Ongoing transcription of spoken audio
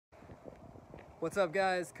What's up,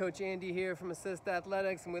 guys? Coach Andy here from Assist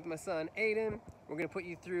Athletics. I'm with my son Adyn. We're going to put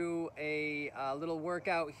you through a little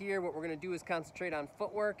workout here. What we're going to do is concentrate on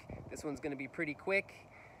footwork. This one's going to be pretty quick,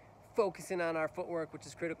 focusing on our footwork, which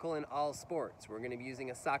is critical in all sports. We're going to be using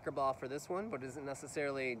a soccer ball for this one, but it isn't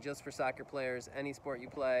necessarily just for soccer players. Any sport you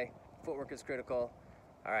play, footwork is critical.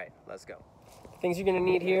 All right, let's go. Things you're going to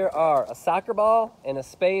need here are a soccer ball and a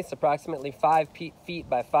space approximately 5 feet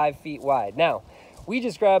by 5 feet wide. Now, we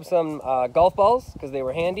just grabbed some golf balls because they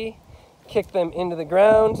were handy, kicked them into the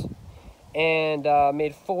ground, and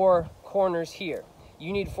made 4 corners here.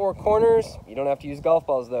 You need 4 corners. You don't have to use golf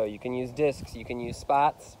balls though. You can use discs, you can use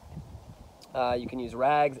spots, you can use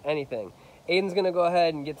rags, anything. Adyn's gonna go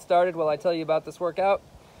ahead and get started while I tell you about this workout.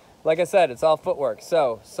 Like I said, it's all footwork.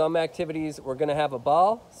 So some activities we're gonna have a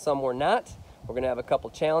ball, some we're not. We're gonna have a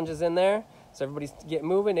couple challenges in there. So everybody get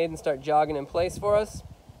moving. Adyn, start jogging in place for us.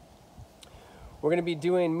 We're going to be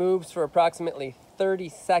doing moves for approximately 30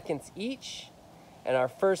 seconds each. And our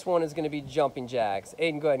first one is going to be jumping jacks.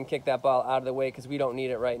 Adyn, go ahead and kick that ball out of the way because we don't need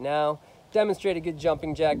it right now. Demonstrate a good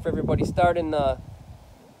jumping jack for everybody. Start in the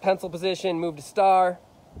pencil position, move to star,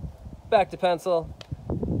 back to pencil,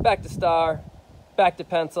 back to star, back to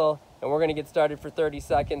pencil. And we're going to get started for 30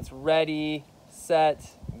 seconds. Ready,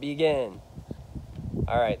 set, begin.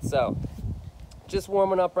 All right, so just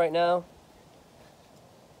warming up right now.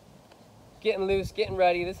 Getting loose, getting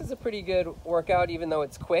ready. This is a pretty good workout, even though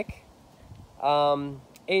it's quick. Adyn,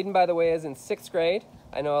 by the way, is in 6th grade.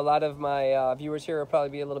 I know a lot of my viewers here will probably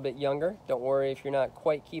be a little bit younger. Don't worry if you're not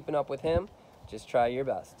quite keeping up with him. Just try your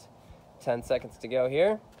best. 10 seconds to go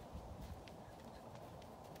here.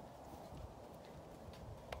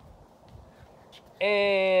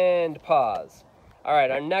 And pause. All right,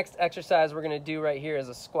 our next exercise we're gonna do right here is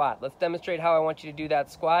a squat. Let's demonstrate how I want you to do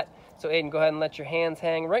that squat. So Adyn, go ahead and let your hands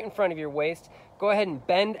hang right in front of your waist. Go ahead and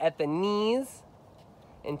bend at the knees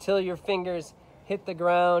until your fingers hit the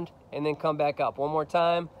ground and then come back up. One more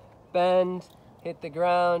time, bend, hit the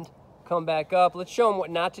ground, come back up. Let's show him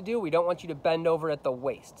what not to do. We don't want you to bend over at the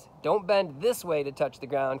waist. Don't bend this way to touch the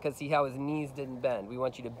ground because see how his knees didn't bend. We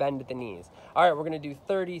want you to bend at the knees. All right, we're gonna do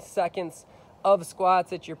 30 seconds of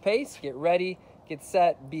squats at your pace. Get ready, get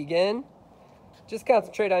set, begin. Just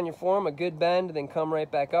concentrate on your form, a good bend, then come right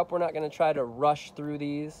back up. We're not going to try to rush through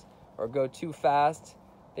these or go too fast.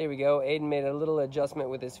 There we go. Adyn made a little adjustment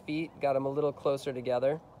with his feet, got them a little closer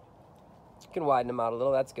together. You can widen them out a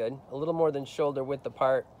little, that's good. A little more than shoulder width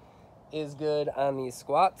apart is good on these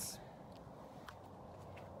squats.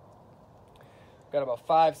 Got about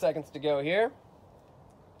 5 seconds to go here.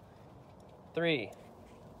 3,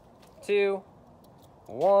 2,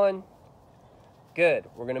 1. Good.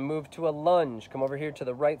 We're going to move to a lunge. Come over here to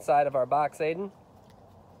the right side of our box, Adyn.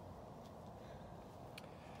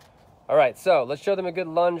 All right, so let's show them a good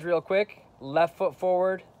lunge real quick. Left foot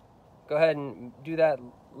forward. Go ahead and do that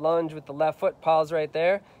lunge with the left foot. Pause right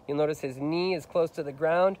there. You'll notice his knee is close to the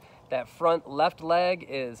ground. That front left leg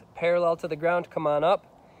is parallel to the ground. Come on up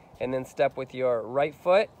and then step with your right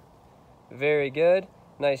foot. Very good.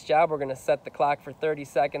 Nice job. We're going to set the clock for 30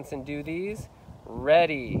 seconds and do these.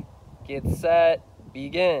 Ready. Get set,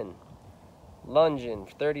 begin. Lunging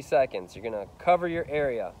for 30 seconds. You're gonna cover your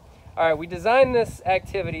area. All right, we designed this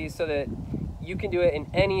activity so that you can do it in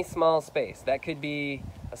any small space. That could be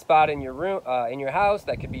a spot in your room, in your house.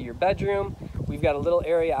 That could be your bedroom. We've got a little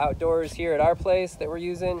area outdoors here at our place that we're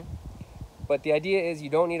using. But the idea is you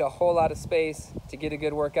don't need a whole lot of space to get a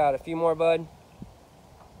good workout. A few more, bud.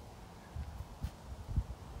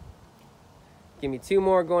 Give me 2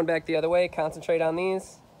 more going back the other way. Concentrate on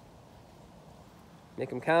these. Make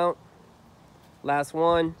them count. Last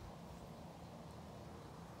one.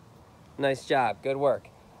 Nice job. Good work.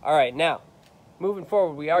 All right, now, moving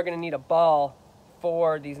forward, we are going to need a ball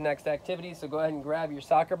for these next activities, so go ahead and grab your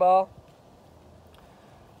soccer ball.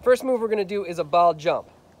 First move we're going to do is a ball jump.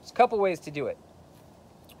 There's a couple ways to do it.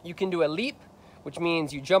 You can do a leap, which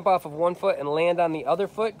means you jump off of one foot and land on the other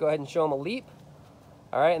foot. Go ahead and show them a leap.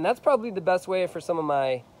 All right, and that's probably the best way for some of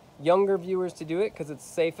my younger viewers to do it because it's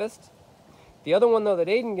safest. The other one, though, that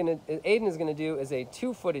Adyn is going to do is a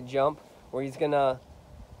 2-footed jump where he's going to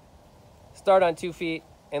start on 2 feet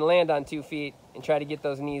and land on 2 feet and try to get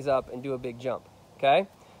those knees up and do a big jump, okay?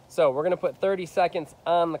 So we're going to put 30 seconds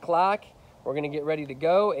on the clock. We're going to get ready to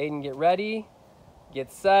go. Adyn, get ready,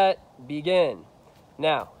 get set, begin.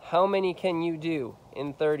 Now, how many can you do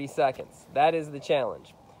in 30 seconds? That is the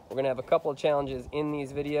challenge. We're going to have a couple of challenges in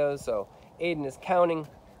these videos, so Adyn is counting,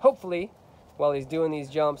 hopefully, while he's doing these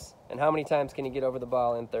jumps, and how many times can he get over the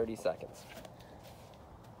ball in 30 seconds.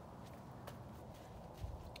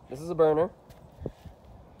 This is a burner.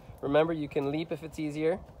 Remember, you can leap if it's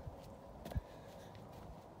easier.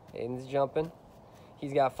 Adyn's jumping.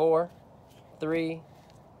 He's got 4, 3,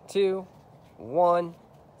 2, 1,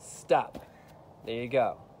 stop. There you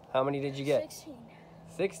go. How many did you get? 16.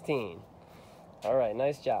 16. All right,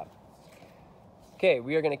 nice job. Okay,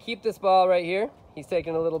 we are going to keep this ball right here. He's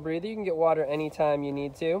taking a little breather. You can get water anytime you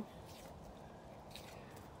need to.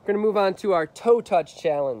 We're going to move on to our toe touch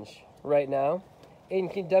challenge right now.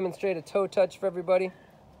 Adyn, can you demonstrate a toe touch for everybody?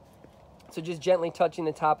 So just gently touching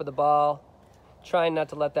the top of the ball, trying not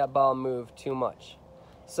to let that ball move too much.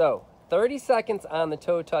 So 30 seconds on the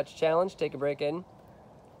toe touch challenge. Take a break, Adyn.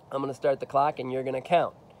 I'm going to start the clock and you're going to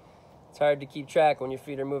count. It's hard to keep track when your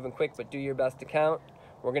feet are moving quick, but do your best to count.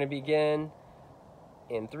 We're going to begin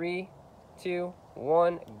in 3, 2,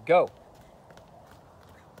 1, go.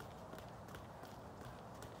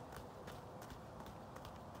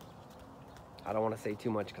 I don't want to say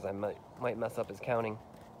too much because I might mess up his counting.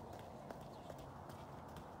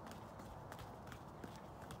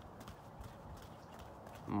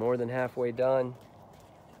 More than halfway done.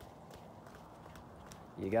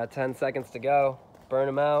 You got 10 seconds to go. Burn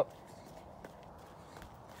them out.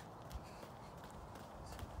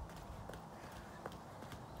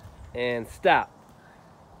 And stop.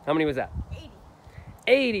 How many was that? 80.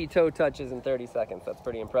 80 toe touches in 30 seconds. That's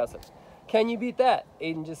pretty impressive. Can you beat that?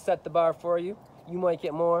 Adyn just set the bar for you. You might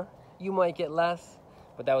get more. You might get less.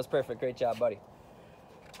 But that was perfect. Great job, buddy.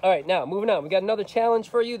 All right, now moving on. We got another challenge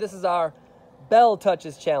for you. This is our bell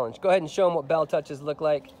touches challenge. Go ahead and show them what bell touches look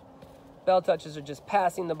like. Bell touches are just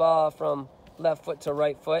passing the ball from left foot to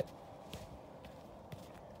right foot.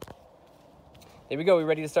 Here we go. We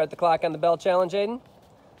ready to start the clock on the bell challenge, Adyn?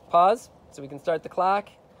 Pause so we can start the clock.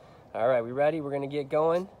 All right, we ready? We're going to get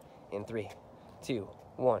going in 3, 2,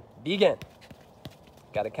 1. Begin.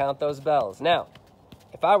 Got to count those bells. Now,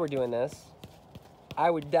 if I were doing this, I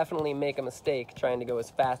would definitely make a mistake trying to go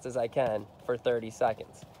as fast as I can for 30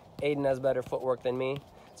 seconds. Adyn has better footwork than me,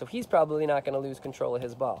 so he's probably not going to lose control of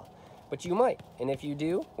his ball. But you might, and if you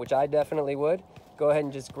do, which I definitely would, go ahead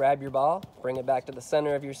and just grab your ball, bring it back to the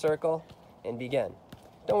center of your circle, and begin.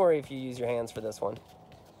 Don't worry if you use your hands for this one,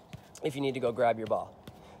 if you need to go grab your ball.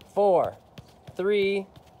 4, 3,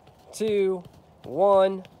 2,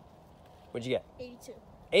 1. What'd you get? 82.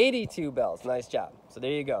 82 bells. Nice job. So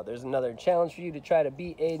there you go. There's another challenge for you to try to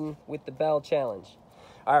beat Adyn with the bell challenge.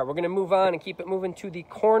 All right, we're going to move on and keep it moving to the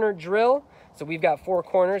corner drill. So we've got 4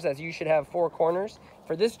 corners, as you should have 4 corners.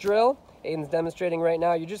 For this drill, Adyn's demonstrating right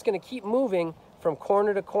now, you're just going to keep moving from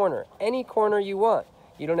corner to corner, any corner you want.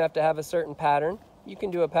 You don't have to have a certain pattern. You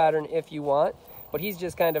can do a pattern if you want, but he's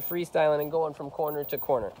just kind of freestyling and going from corner to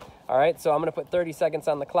corner. All right, so I'm going to put 30 seconds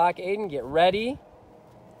on the clock. Adyn, get ready,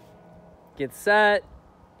 get set,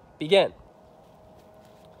 begin.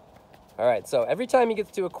 All right, so every time he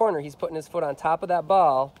gets to a corner, he's putting his foot on top of that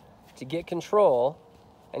ball to get control,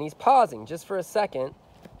 and he's pausing just for a second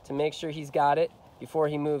to make sure he's got it before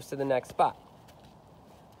he moves to the next spot.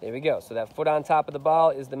 There we go. So that foot on top of the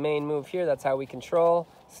ball is the main move here. That's how we control,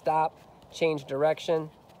 stop, change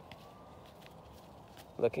direction.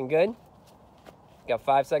 Looking good. Got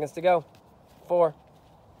 5 seconds to go. 4,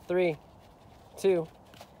 3, 2,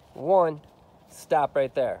 1. Stop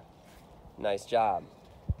right there. Nice job.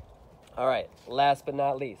 All right, last but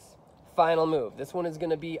not least, final move. This one is going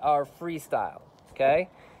to be our freestyle, okay?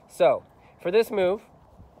 So for this move,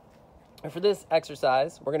 or for this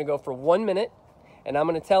exercise, we're going to go for 1 minute, and I'm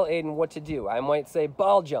going to tell Adyn what to do. I might say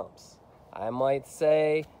ball jumps. I might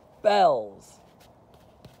say bells.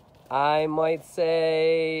 I might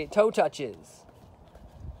say toe touches.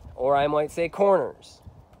 Or I might say corners.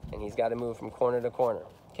 And he's got to move from corner to corner.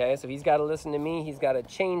 Okay, so he's got to listen to me. He's got to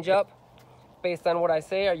change up based on what I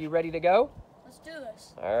say. Are you ready to go? Let's do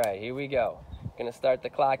this. All right, here we go. Gonna start the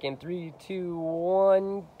clock in 3, 2,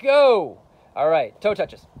 1, go! All right, toe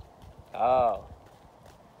touches. Oh.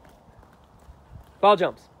 Ball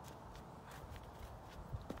jumps.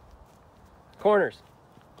 Corners.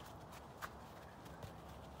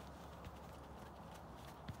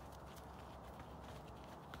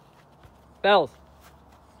 Bells.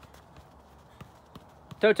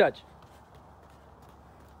 Toe touch.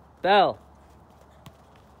 Bell.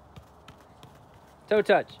 Toe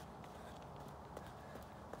touch.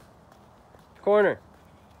 Corner.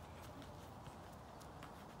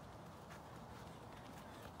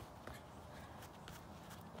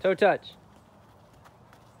 Toe touch.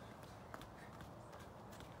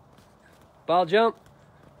 Ball jump.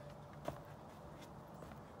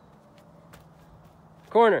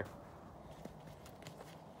 Corner.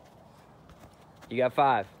 You got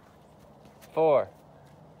 5, 4,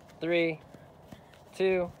 3,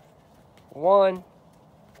 2, 1.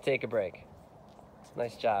 Take a break.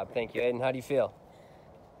 Nice job. Thank you. Adyn, how do you feel?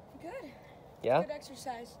 Good. Yeah? Good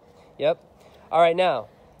exercise. Yep. All right, now,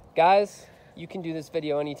 guys, you can do this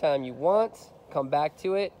video anytime you want. Come back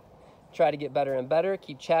to it. Try to get better and better.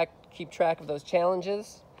 Keep track of those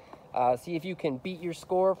challenges. See if you can beat your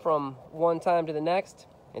score from one time to the next,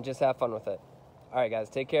 and just have fun with it. All right, guys,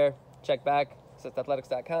 take care. Check back,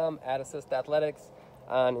 AssistAthletics.com, @AssistAthletics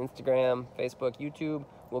on Instagram, Facebook, YouTube.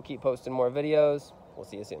 We'll keep posting more videos. We'll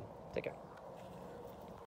see you soon. Take care.